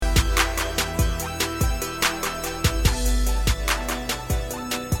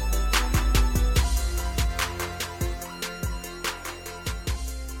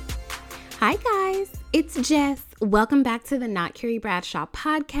It's Jess. Welcome back to the Not Carrie Bradshaw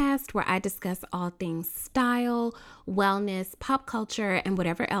podcast, where I discuss all things style, wellness, pop culture, and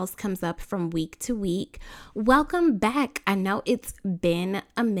whatever else comes up from week to week. Welcome back. I know it's been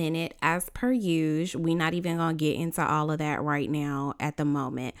a minute as per usual. We're not even going to get into all of that right now at the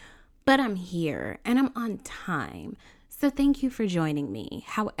moment, but I'm here and I'm on time. So thank you for joining me.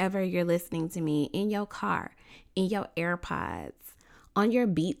 However you're listening to me, in your car, in your AirPods, on your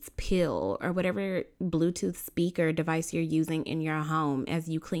Beats pill, or whatever Bluetooth speaker device you're using in your home as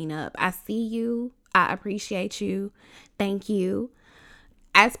you clean up. I see you. I appreciate you. Thank you.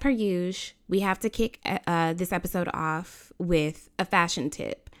 As per usual, we have to kick this episode off with a fashion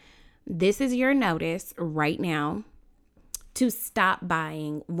tip. This is your notice right now to stop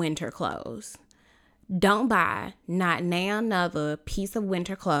buying winter clothes. Don't buy not now another piece of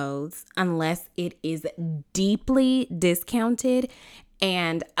winter clothes unless it is deeply discounted.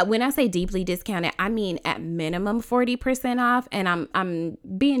 And when I say deeply discounted, I mean at minimum 40% off. And I'm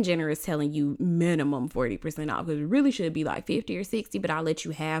being generous telling you minimum 40% off, because it really should be like 50 or 60, but I'll let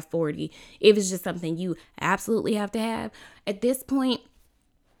you have 40 if it's just something you absolutely have to have. At this point,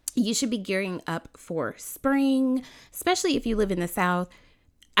 you should be gearing up for spring, especially if you live in the South.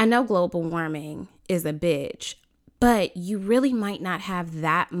 I know global warming is a bitch, but you really might not have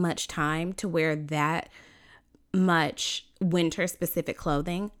that much time to wear that much winter specific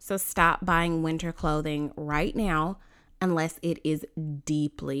clothing. So stop buying winter clothing right now unless it is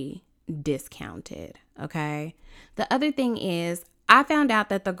deeply discounted. Okay. The other thing is, I found out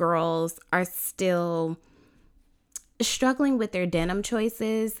that the girls are still struggling with their denim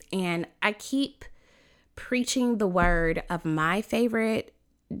choices, and I keep preaching the word of my favorite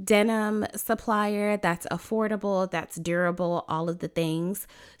denim supplier that's affordable, that's durable, all of the things.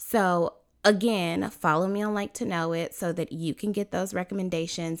 So again, follow me on Like to Know It so that you can get those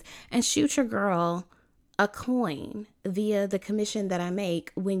recommendations and shoot your girl a coin via the commission that I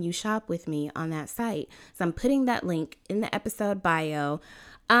make when you shop with me on that site. So I'm putting that link in the episode bio.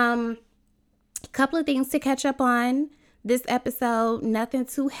 A couple of things to catch up on this episode. Nothing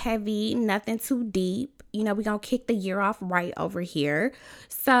too heavy, nothing too deep. You know, we're going to kick the year off right over here.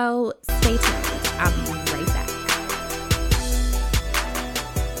 So stay tuned. I'll be right back.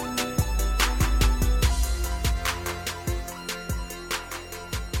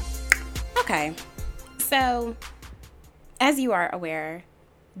 Okay. So, as you are aware,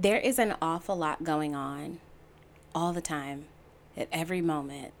 there is an awful lot going on all the time, at every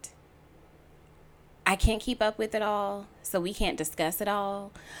moment. I can't keep up with it all, so we can't discuss it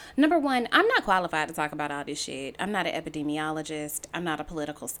all. Number one, I'm not qualified to talk about all this shit. I'm not an epidemiologist. I'm not a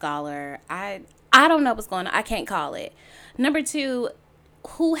political scholar. I don't know what's going on. I can't call it. Number two,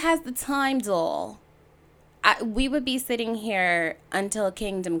 who has the time, doll? We would be sitting here until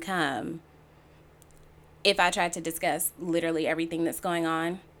kingdom come if I tried to discuss literally everything that's going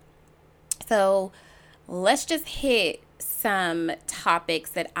on. So let's just hit some topics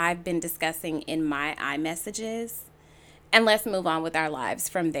that I've been discussing in my iMessages, and let's move on with our lives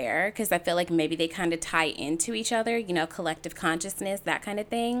from there, because I feel like maybe they kind of tie into each other, you know, collective consciousness, that kind of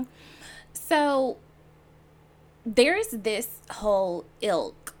thing. So there's this whole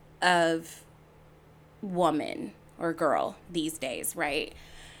ilk of woman or girl these days, right?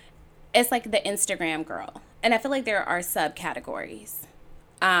 It's like the Instagram girl, and I feel like there are subcategories.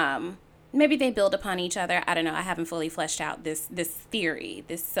 Maybe they build upon each other. I don't know. I haven't fully fleshed out this theory,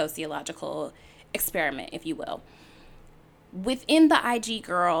 this sociological experiment, if you will. Within the IG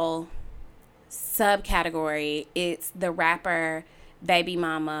girl subcategory, it's the rapper, baby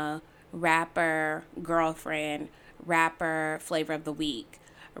mama, rapper, girlfriend, rapper, flavor of the week,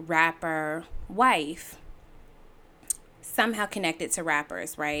 rapper, wife, somehow connected to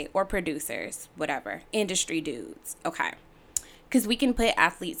rappers, right? Or producers, whatever, industry dudes. Okay. Because we can put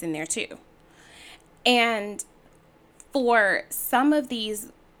athletes in there too. And for some of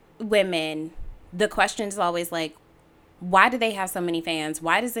these women, the question is always like, why do they have so many fans?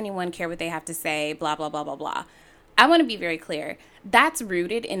 Why does anyone care what they have to say? Blah, blah, blah, blah, blah. I want to be very clear. That's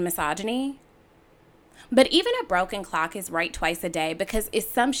rooted in misogyny. But even a broken clock is right twice a day, because it's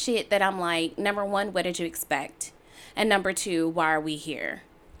some shit that I'm like, number one, what did you expect? And number two, why are we here?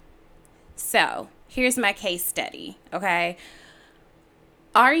 So here's my case study, okay?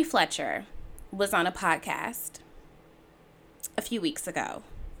 Ari Fletcher was on a podcast a few weeks ago,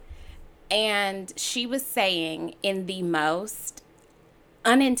 and she was saying, in the most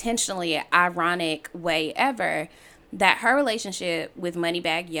unintentionally ironic way ever, that her relationship with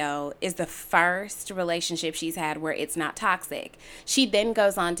Moneybagg Yo is the first relationship she's had where it's not toxic. She then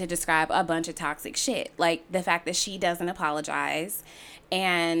goes on to describe a bunch of toxic shit, like the fact that she doesn't apologize,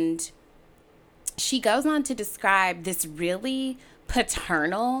 and she goes on to describe this really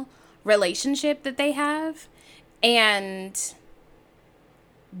paternal relationship that they have. And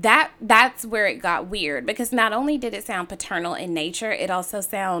that's where it got weird, because not only did it sound paternal in nature, it also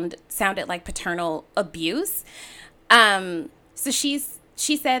sounded like paternal abuse. So she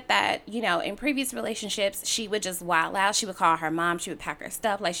said that, in previous relationships, she would just wild out. She would call her mom. She would pack her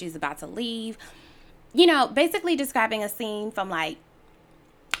stuff like she was about to leave. Basically describing a scene from like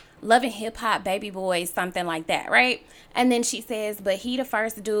Love and Hip Hop, Baby Boys, something like that, right? And then she says, but he the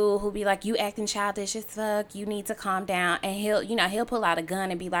first dude who'll be like, you acting childish as fuck, you need to calm down. And he'll pull out a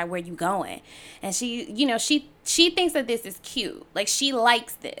gun and be like, where you going? And she thinks that this is cute. Like, she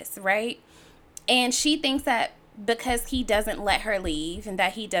likes this, right? And she thinks that because he doesn't let her leave and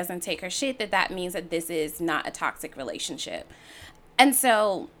that he doesn't take her shit, that means that this is not a toxic relationship. And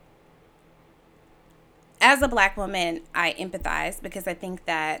so, as a Black woman, I empathize, because I think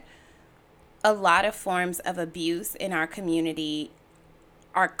that a lot of forms of abuse in our community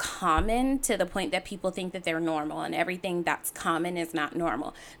are common to the point that people think that they're normal, and everything that's common is not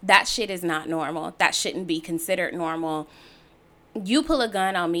normal. That shit is not normal. That shouldn't be considered normal. You pull a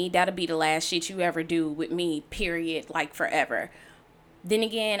gun on me, that'll be the last shit you ever do with me, period, like forever. Then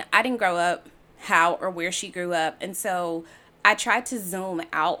again, I didn't grow up how or where she grew up, and so I try to zoom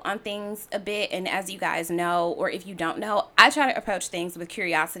out on things a bit. And as you guys know, or if you don't know, I try to approach things with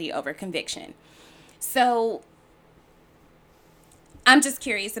curiosity over conviction. So I'm just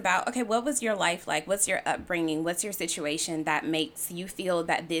curious about, okay, what was your life like? What's your upbringing? What's your situation that makes you feel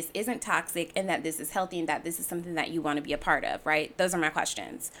that this isn't toxic and that this is healthy and that this is something that you want to be a part of, right? Those are my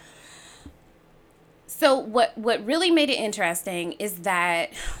questions. So what really made it interesting is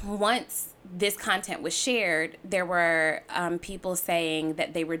that once this content was shared, there were people saying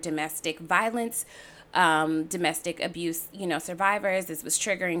that they were domestic violence, domestic abuse, survivors. This was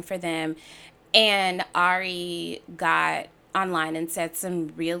triggering for them. And Ari got online and said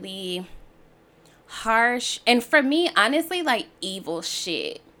some really harsh, and for me, honestly, like evil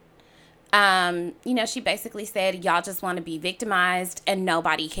shit. She basically said, y'all just want to be victimized and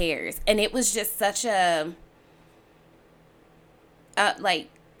nobody cares. And it was just such a,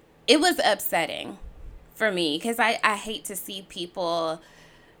 it was upsetting for me, because I hate to see people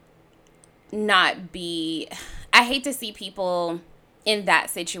I hate to see people in that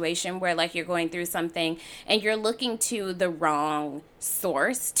situation where, like, you're going through something and you're looking to the wrong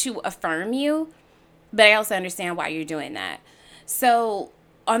source to affirm you. But I also understand why you're doing that. So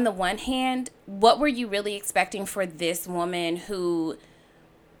on the one hand, what were you really expecting for this woman who,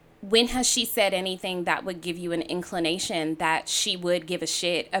 when has she said anything that would give you an inclination that she would give a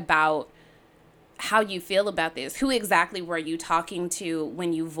shit about how you feel about this? Who exactly were you talking to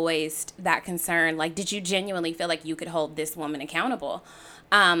when you voiced that concern? Like, did you genuinely feel like you could hold this woman accountable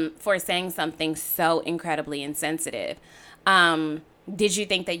for saying something so incredibly insensitive? Did you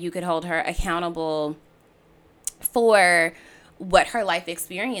think that you could hold her accountable for what her life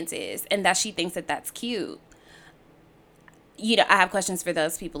experience is and that she thinks that that's cute? I have questions for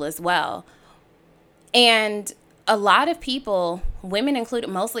those people as well. And a lot of people, women included,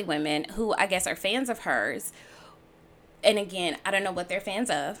 mostly women, who I guess are fans of hers, and again, I don't know what they're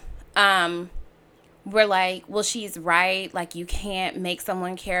fans of, were like, well, she's right. Like, you can't make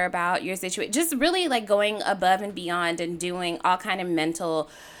someone care about your situation. Just really, like, going above and beyond and doing all kind of mental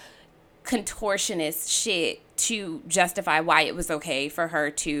contortionist shit to justify why it was okay for her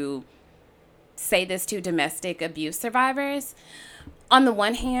to say this to domestic abuse survivors. On the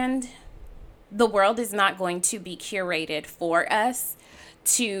one hand, the world is not going to be curated for us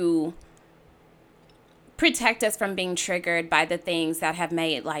to protect us from being triggered by the things that have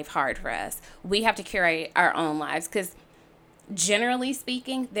made life hard for us. We have to curate our own lives, because generally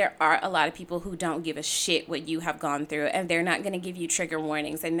speaking, there are a lot of people who don't give a shit what you have gone through, and they're not going to give you trigger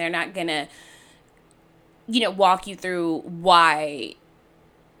warnings, and they're not going to, walk you through why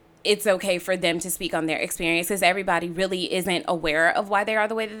it's okay for them to speak on their experience, because everybody really isn't aware of why they are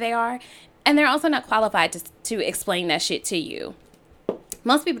the way that they are. And they're also not qualified to explain that shit to you.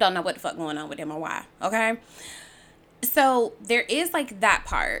 Most people don't know what the fuck going on with them or why, okay? So there is, like, that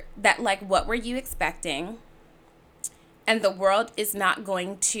part that, like, what were you expecting? And the world is not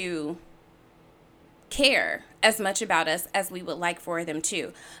going to care as much about us as we would like for them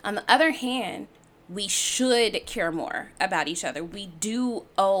to. On the other hand, we should care more about each other. We do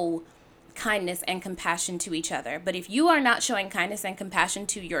owe kindness and compassion to each other. But if you are not showing kindness and compassion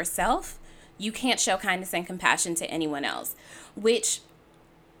to yourself, you can't show kindness and compassion to anyone else. Which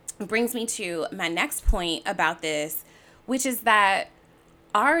brings me to my next point about this, which is that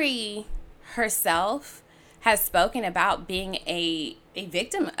Ari herself has spoken about being a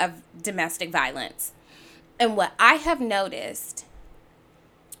victim of domestic violence. And what I have noticed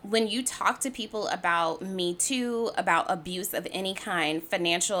when you talk to people about Me Too, about abuse of any kind,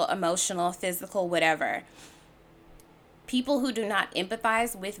 financial, emotional, physical, whatever, people who do not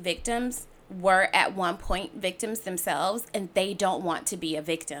empathize with victims were at one point victims themselves, and they don't want to be a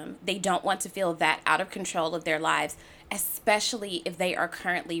victim. They don't want to feel that out of control of their lives, especially if they are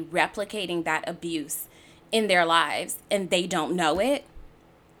currently replicating that abuse in their lives and they don't know it.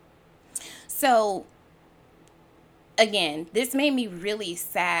 So again, this made me really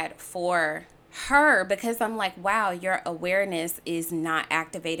sad for her, because I'm like, wow, your awareness is not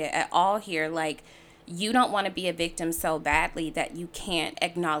activated at all here. Like, you don't want to be a victim so badly that you can't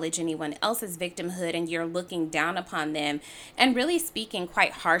acknowledge anyone else's victimhood, and you're looking down upon them and really speaking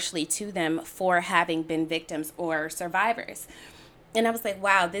quite harshly to them for having been victims or survivors. And I was like,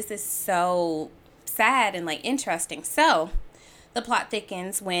 wow, this is so sad and like interesting. So the plot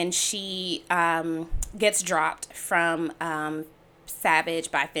thickens when she gets dropped from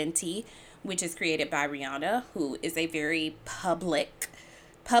Savage by Fenty, which is created by Rihanna, who is a very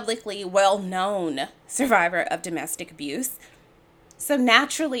publicly well-known survivor of domestic abuse. So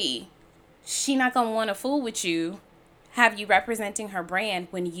naturally, she not gonna want to fool with you, have you representing her brand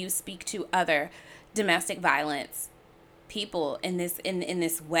when you speak to other domestic violence people in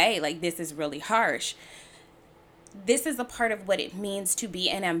this way. Like, this is really harsh. This is a part of what it means to be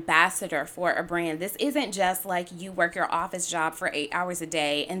an ambassador for a brand. This isn't just like you work your office job for 8 hours a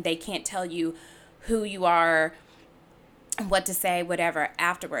day and they can't tell you who you are, what to say, whatever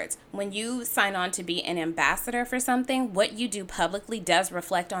afterwards. When you sign on to be an ambassador for something, what you do publicly does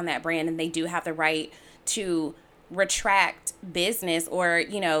reflect on that brand, and they do have the right to retract business or,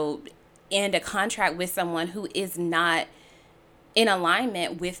 end a contract with someone who is not in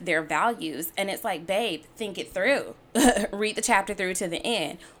alignment with their values. And it's like, babe, think it through. Read the chapter through to the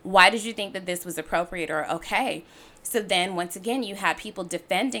end. Why did you think that this was appropriate or okay? So then once again, you have people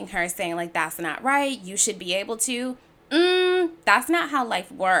defending her, saying like, that's not right. You should be able to. That's not how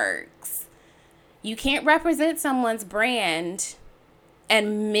life works. You can't represent someone's brand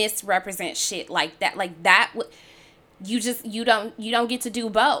and misrepresent shit like that. Like that, you don't get to do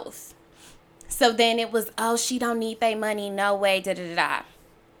both. So then it was, oh, she don't need their money, no way, da-da-da-da.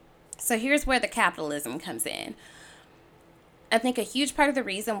 So here's where the capitalism comes in. I think a huge part of the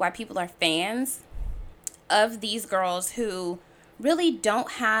reason why people are fans of these girls who really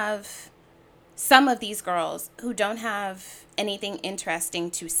don't have, some of these girls who don't have anything interesting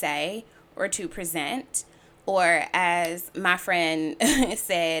to say or to present, or as my friend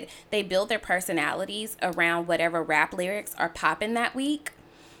said, they build their personalities around whatever rap lyrics are popping that week.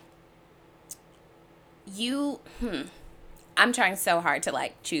 I'm trying so hard to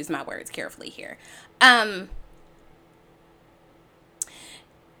like choose my words carefully here.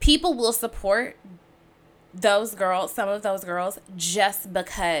 People will support those girls, some of those girls, just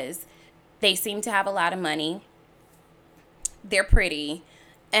because they seem to have a lot of money, they're pretty,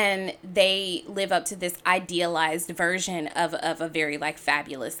 and they live up to this idealized version of a very like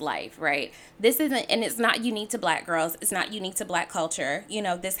fabulous life, right? This isn't, and it's not unique to Black girls. It's not unique to Black culture.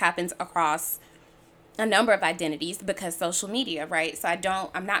 This happens across a number of identities because social media, right? So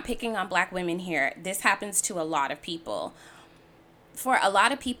I'm not picking on Black women here. This happens to a lot of people. For a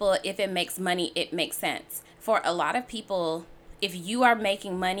lot of people, if it makes money, it makes sense. For a lot of people, if you are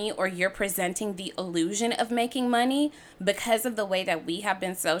making money or you're presenting the illusion of making money because of the way that we have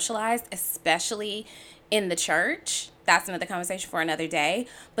been socialized, especially in the church, that's another conversation for another day.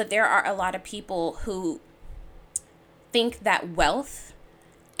 But there are a lot of people who think that wealth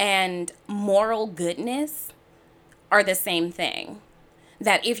and moral goodness are the same thing.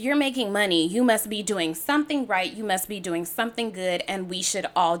 That if you're making money, you must be doing something right, you must be doing something good, and we should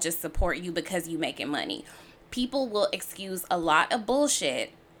all just support you because you're making money. People will excuse a lot of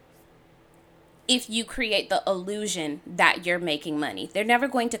bullshit if you create the illusion that you're making money. They're never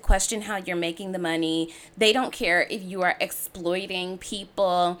going to question how you're making the money. They don't care if you are exploiting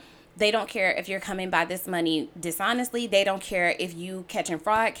people. They don't care if you're coming by this money dishonestly. They don't care if you catching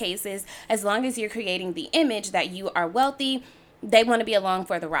fraud cases. As long as you're creating the image that you are wealthy, they want to be along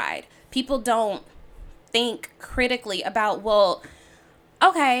for the ride. People don't think critically about, well,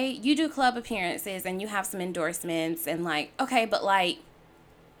 okay, you do club appearances and you have some endorsements and like, okay, but like,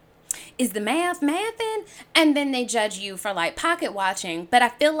 is the mathing? And then they judge you for like pocket watching. But I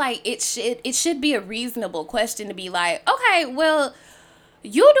feel like it should be a reasonable question to be like, okay, well,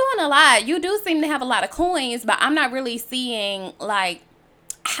 you doing a lot. You do seem to have a lot of coins, but I'm not really seeing like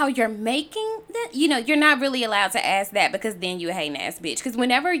how you're making you're not really allowed to ask that, because then you a hating ass bitch. Because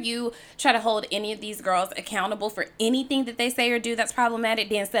whenever you try to hold any of these girls accountable for anything that they say or do that's problematic,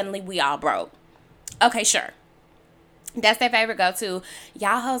 then suddenly we all broke. Okay, sure. That's their favorite go-to.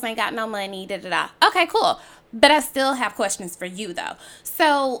 Y'all hoes ain't got no money, da-da-da. Okay, cool. But I still have questions for you, though.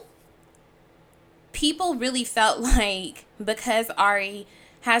 So, people really felt like because Ari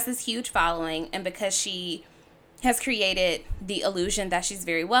has this huge following and because she has created the illusion that she's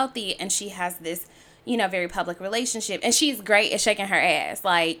very wealthy and she has this, very public relationship, and she's great at shaking her ass.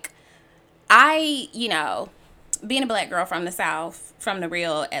 Like, being a black girl from the South, from the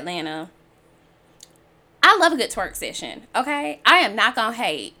real Atlanta, I love a good twerk session, okay? I am not gonna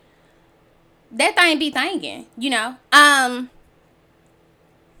hate. That thing be thinking,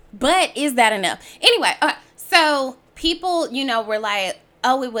 But is that enough? Anyway, so people, were like,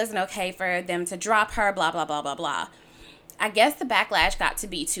 oh, it wasn't okay for them to drop her, blah, blah, blah, blah, blah. I guess the backlash got to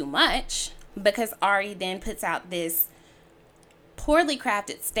be too much, because Ari then puts out this poorly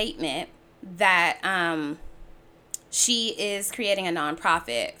crafted statement that she is creating a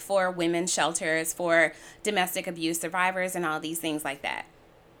nonprofit for women's shelters, for domestic abuse survivors, and all these things like that.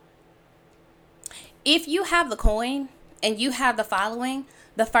 If you have the coin and you have the following,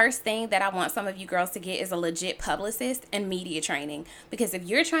 the first thing that I want some of you girls to get is a legit publicist and media training. Because if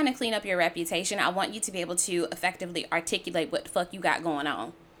you're trying to clean up your reputation, I want you to be able to effectively articulate what the fuck you got going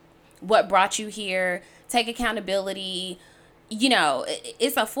on. What brought you here? Take accountability.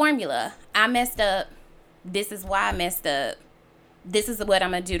 It's a formula. I messed up. This is why I messed up. This is what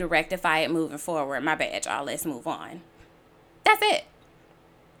I'm going to do to rectify it moving forward. My bad, y'all. Let's move on. That's it.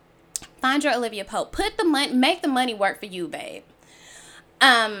 Find your Olivia Pope. Make the money work for you, babe.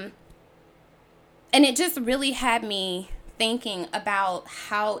 And it just really had me thinking about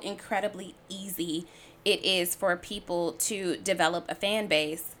how incredibly easy it is for people to develop a fan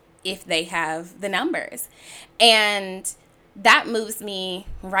base if they have the numbers. And that moves me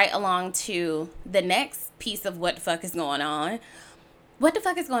right along to the next piece of what the fuck is going on. What the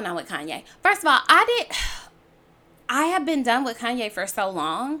fuck is going on with Kanye? First of all, I have been done with Kanye for so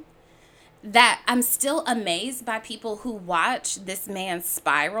long that I'm still amazed by people who watch this man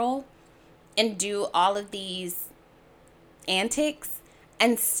spiral and do all of these antics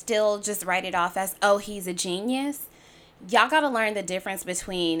and still just write it off as, oh, he's a genius. Y'all gotta learn the difference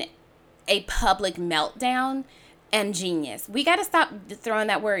between a public meltdown and genius. We gotta stop throwing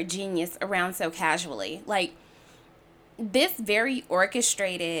that word genius around so casually. Like, this very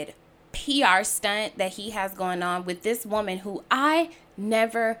orchestrated PR stunt that he has going on with this woman who I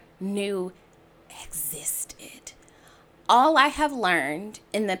never knew existed. All I have learned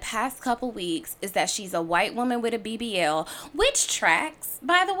in the past couple weeks is that she's a white woman with a BBL, which tracks,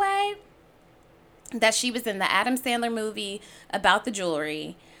 by the way, that she was in the Adam Sandler movie about the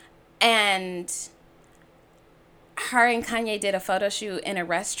jewelry, and her and Kanye did a photo shoot in a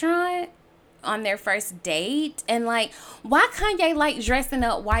restaurant on their first date. And like, why Kanye like dressing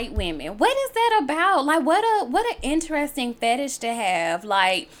up white women? What is that about? Like, what an interesting fetish to have.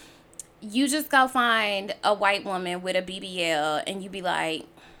 Like, you just go find a white woman with a BBL and you be like,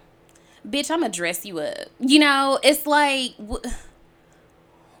 bitch, I'm gonna dress you up. It's like,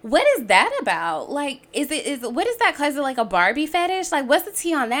 what is that about? Like, what is that? Cause of like a Barbie fetish? Like, what's the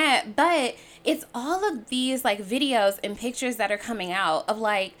tea on that? But it's all of these like videos and pictures that are coming out of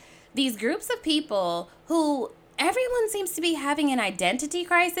like these groups of people who everyone seems to be having an identity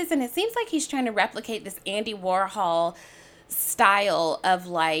crisis. And it seems like he's trying to replicate this Andy Warhol style of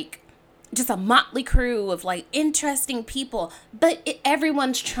like just a motley crew of like interesting people. But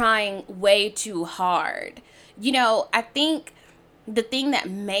everyone's trying way too hard. I think the thing that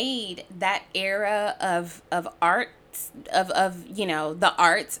made that era of art, of the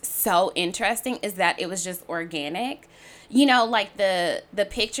arts so interesting is that it was just organic. Like the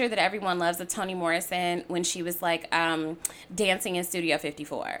picture that everyone loves of Toni Morrison when she was like dancing in Studio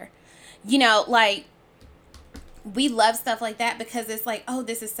 54. Like, we love stuff like that because it's like, oh,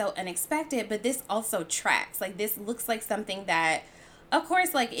 this is so unexpected, but this also tracks. Like, this looks like something that, of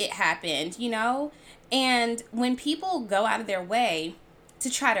course, like, it happened, And when people go out of their way to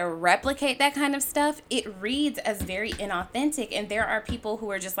try to replicate that kind of stuff, it reads as very inauthentic. And there are people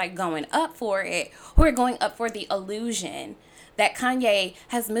who are just like going up for it, who are going up for the illusion that Kanye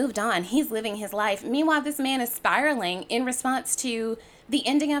has moved on. He's living his life. Meanwhile, this man is spiraling in response to the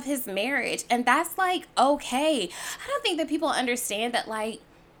ending of his marriage. And that's like, okay. I don't think that people understand that, like,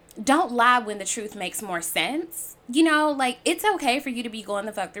 don't lie when the truth makes more sense. Like, it's okay for you to be going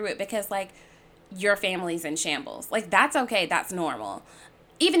the fuck through it because, like, your family's in shambles. Like, that's okay. That's normal.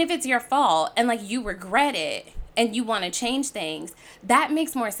 Even if it's your fault and, like, you regret it, and you want to change things, that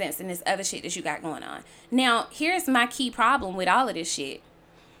makes more sense than this other shit that you got going on. Now, here's my key problem with all of this shit.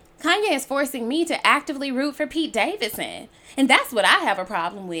 Kanye is forcing me to actively root for Pete Davidson. And that's what I have a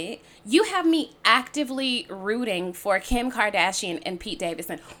problem with. You have me actively rooting for Kim Kardashian and Pete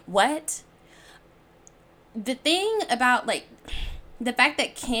Davidson. What? The thing about, like, the fact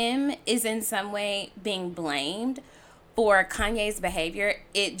that Kim is in some way being blamed for Kanye's behavior,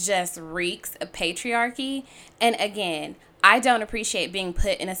 it just reeks of patriarchy. And again, I don't appreciate being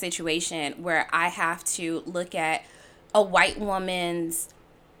put in a situation where I have to look at a white woman's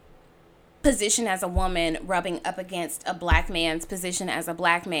position as a woman rubbing up against a black man's position as a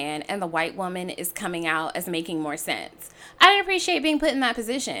black man, and the white woman is coming out as making more sense. I don't appreciate being put in that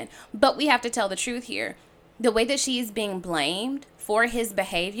position, but we have to tell the truth here. The way that she is being blamed for his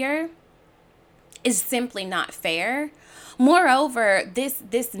behavior is simply not fair. Moreover,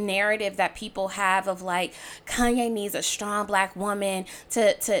 this narrative that people have of like Kanye needs a strong black woman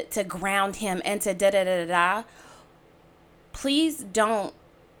to ground him and to da da da da. Please don't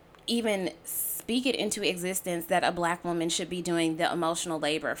even speak it into existence that a black woman should be doing the emotional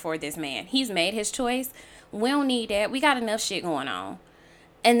labor for this man. He's made his choice. We don't need that. We got enough shit going on.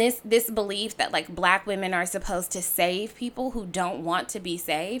 And this belief that like black women are supposed to save people who don't want to be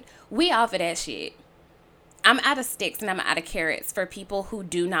saved, we off of that shit. I'm out of sticks and I'm out of carrots for people who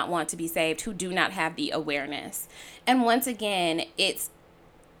do not want to be saved, who do not have the awareness. And once again, it's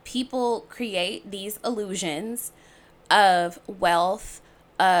people create these illusions of wealth,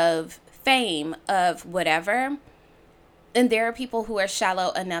 of fame, of whatever. And there are people who are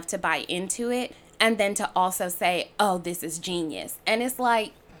shallow enough to buy into it and then to also say, oh, this is genius. And it's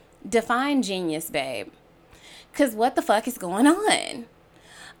like, define genius, babe. Because what the fuck is going on?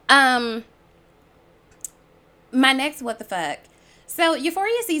 My next what the fuck. So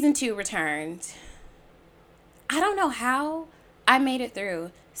Euphoria season 2 returned. I don't know how I made it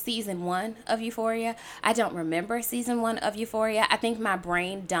through season 1 of Euphoria. I don't remember season 1 of Euphoria. I think my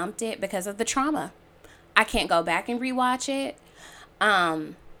brain dumped it because of the trauma. I can't go back and rewatch it.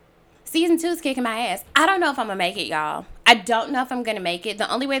 Season 2 is kicking my ass. I don't know if I'm gonna make it, y'all. I don't know if I'm gonna make it. The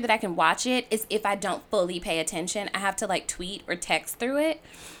only way that I can watch it is if I don't fully pay attention. I have to like tweet or text through it.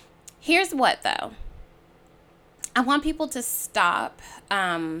 Here's what though. I want people to stop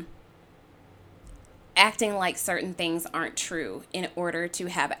acting like certain things aren't true in order to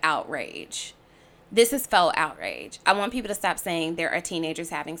have outrage. This is faux outrage. I want people to stop saying there are teenagers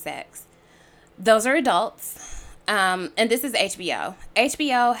having sex. Those are adults. And this is HBO.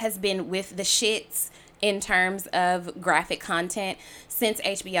 HBO has been with the shits in terms of graphic content since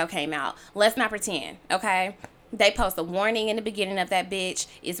HBO came out. Let's not pretend, okay? They post a warning in the beginning of that bitch.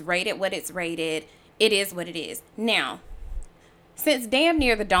 It's rated what it's rated. It is what it is. Now, since damn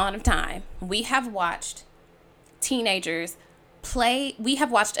near the dawn of time, we have watched adults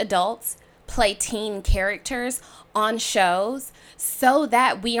play teen characters on shows so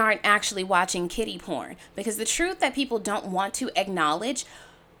that we aren't actually watching kiddie porn. Because the truth that people don't want to acknowledge,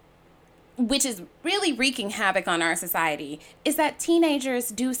 which is really wreaking havoc on our society, is that teenagers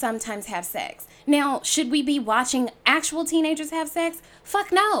do sometimes have sex. Now, should we be watching actual teenagers have sex?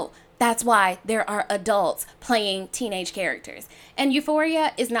 Fuck no. That's why there are adults playing teenage characters. And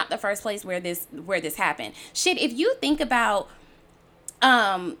Euphoria is not the first place where this happened. Shit, if you think about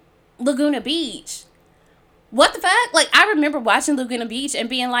Laguna Beach, what the fuck? Like, I remember watching Laguna Beach and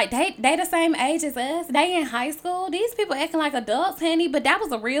being like, they the same age as us. They in high school. These people acting like adults, honey. But that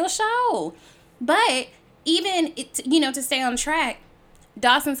was a real show. But even, to stay on track,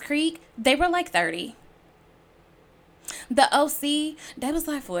 Dawson's Creek, they were like 30. The OC, that was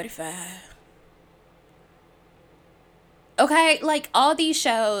like 45. Okay, like all these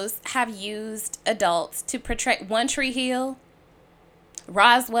shows have used adults to portray One Tree Hill,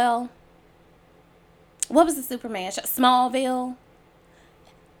 Roswell. What was the Superman show? Smallville.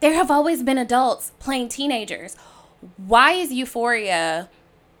 There have always been adults playing teenagers. Why is Euphoria?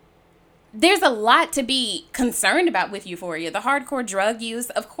 There's a lot to be concerned about with Euphoria. The hardcore drug use,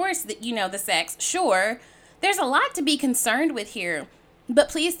 of course, the sex, sure. There's a lot to be concerned with here, but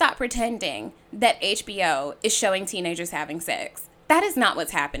please stop pretending that HBO is showing teenagers having sex. That is not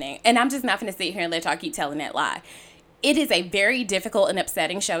what's happening, and I'm just not going to sit here and let y'all keep telling that lie. It is a very difficult and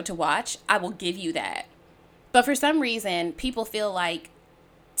upsetting show to watch. I will give you that. But for some reason, people feel like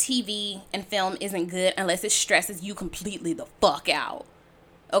TV and film isn't good unless it stresses you completely the fuck out.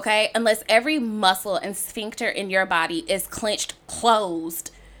 Okay? Unless every muscle and sphincter in your body is clenched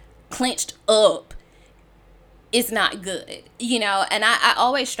up. It's not good, and I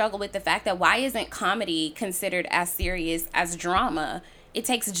always struggle with the fact that why isn't comedy considered as serious as drama It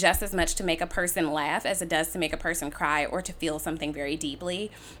takes just as much to make a person laugh as it does to make a person cry or to feel something very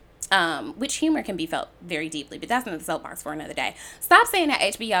deeply. Which humor can be felt very deeply, but that's another soapbox for another day. Stop saying that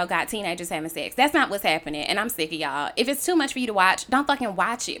HBO got teenagers having sex. That's not what's happening, and I'm sick of y'all. If it's too much for you to watch, don't fucking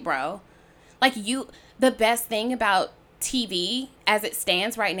watch it, bro. Like, the best thing about TV as it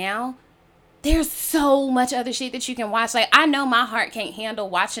stands right now, there's so much other shit that you can watch. Like, I know my heart can't handle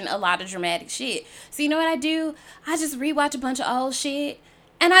watching a lot of dramatic shit. So you know what I do? I just rewatch a bunch of old shit.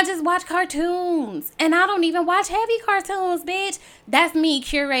 And I just watch cartoons. And I don't even watch heavy cartoons, bitch. That's me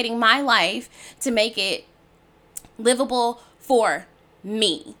curating my life to make it livable for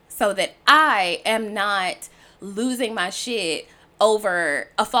me. So that I am not losing my shit over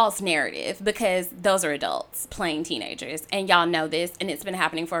a false narrative. Because those are adults playing teenagers. And y'all know this. And it's been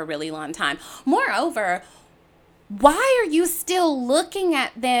happening for a really long time. Moreover, why are you still looking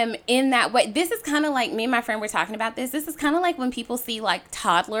at them in that way? This is kind of like, me and my friend were talking about this. This is kind of like when people see like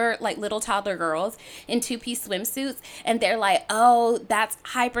little toddler girls in 2-piece swimsuits and they're like, oh, that's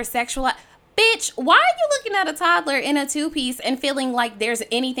hypersexual. Bitch, why are you looking at a toddler in a 2-piece and feeling like there's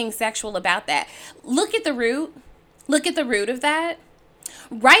anything sexual about that? Look at the root. Look at the root of that.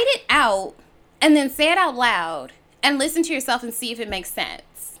 Write it out and then say it out loud and listen to yourself and see if it makes sense.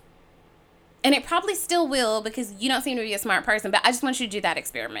 And it probably still will because you don't seem to be a smart person, but I just want you to do that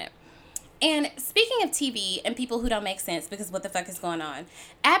experiment. And speaking of TV and people who don't make sense because what the fuck is going on,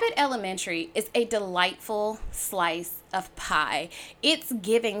 Abbott Elementary is a delightful slice of pie. It's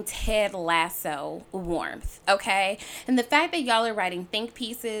giving Ted Lasso warmth, okay? And the fact that y'all are writing think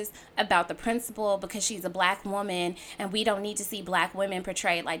pieces about the principal because she's a black woman and we don't need to see black women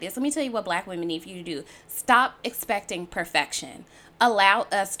portrayed like this. Let me tell you what black women need for you to do. Stop expecting perfection. Allow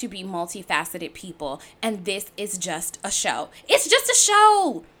us to be multifaceted people. And this is just a show. It's just a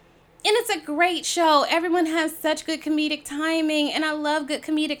show. And it's a great show. Everyone has such good comedic timing. And I love good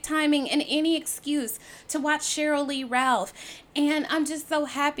comedic timing and any excuse to watch Cheryl Lee Ralph. And I'm just so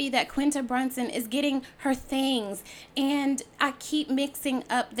happy that Quinta Brunson is getting her things. And I keep mixing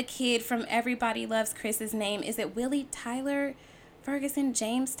up the kid from Everybody Loves Chris's name. Is it Willie Tyler Ferguson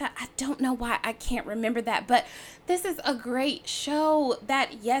James? I don't know why I can't remember that. But this is a great show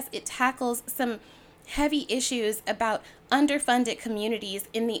that, yes, it tackles some heavy issues about underfunded communities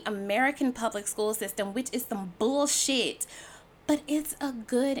in the American public school system, which is some bullshit. But it's a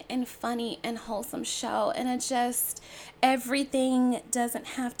good and funny and wholesome show. And everything doesn't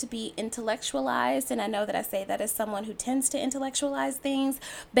have to be intellectualized. And I know that I say that as someone who tends to intellectualize things,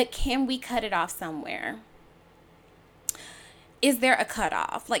 but can we cut it off somewhere? Is there a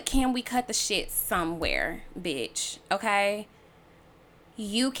cutoff? Like, can we cut the shit somewhere, bitch? Okay?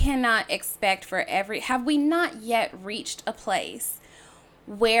 You cannot expect for have we not yet reached a place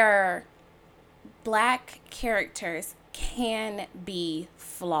where black characters can be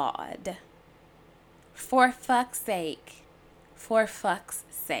flawed? For fuck's sake. For fuck's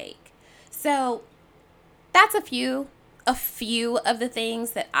sake. So that's a few of the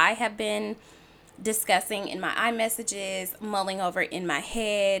things that I have been discussing in my iMessages, mulling over in my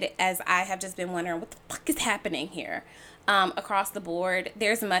head as I have just been wondering what the fuck is happening here. Across the board,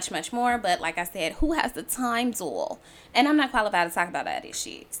 there's much more, but like I said, who has the time, Zool? And I'm not qualified to talk about that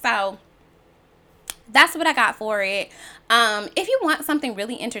shit. So that's what I got for it. If you want something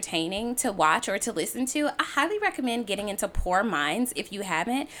really entertaining to watch or to listen to, I highly recommend getting into Poor Minds if you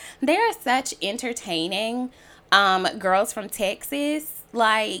haven't. They are such entertaining girls from Texas.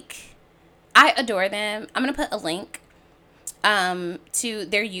 Like, I adore them. I'm going to put a link to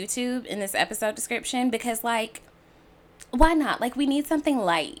their YouTube in this episode description because, like, why not? Like, we need something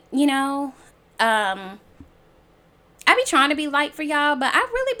light, you know? I be trying to be light for y'all, but I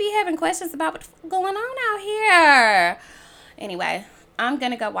really be having questions about what's going on out here. Anyway, I'm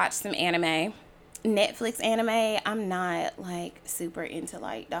going to go watch some anime. Netflix anime. I'm not, like, super into,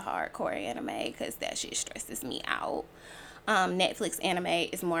 like, the hardcore anime because that shit stresses me out. Netflix anime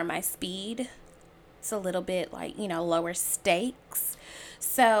is more my speed. It's a little bit, like, you know, lower stakes.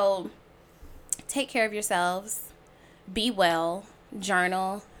 So, take care of yourselves. Be well,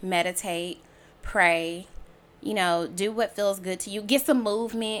 journal, meditate, pray, you know, do what feels good to you. Get some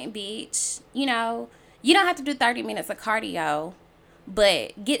movement, bitch. You know, you don't have to do 30 minutes of cardio,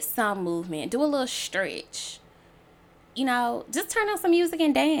 but get some movement. Do a little stretch. You know, just turn on some music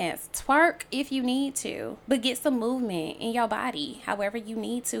and dance. Twerk if you need to, but get some movement in your body, however you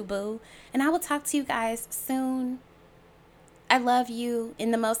need to, boo. And I will talk to you guys soon. I love you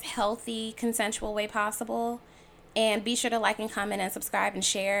in the most healthy, consensual way possible. And be sure to like and comment and subscribe and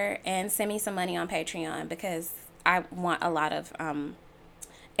share and send me some money on Patreon because I want a lot of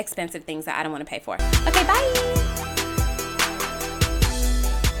expensive things that I don't want to pay for. Okay, bye.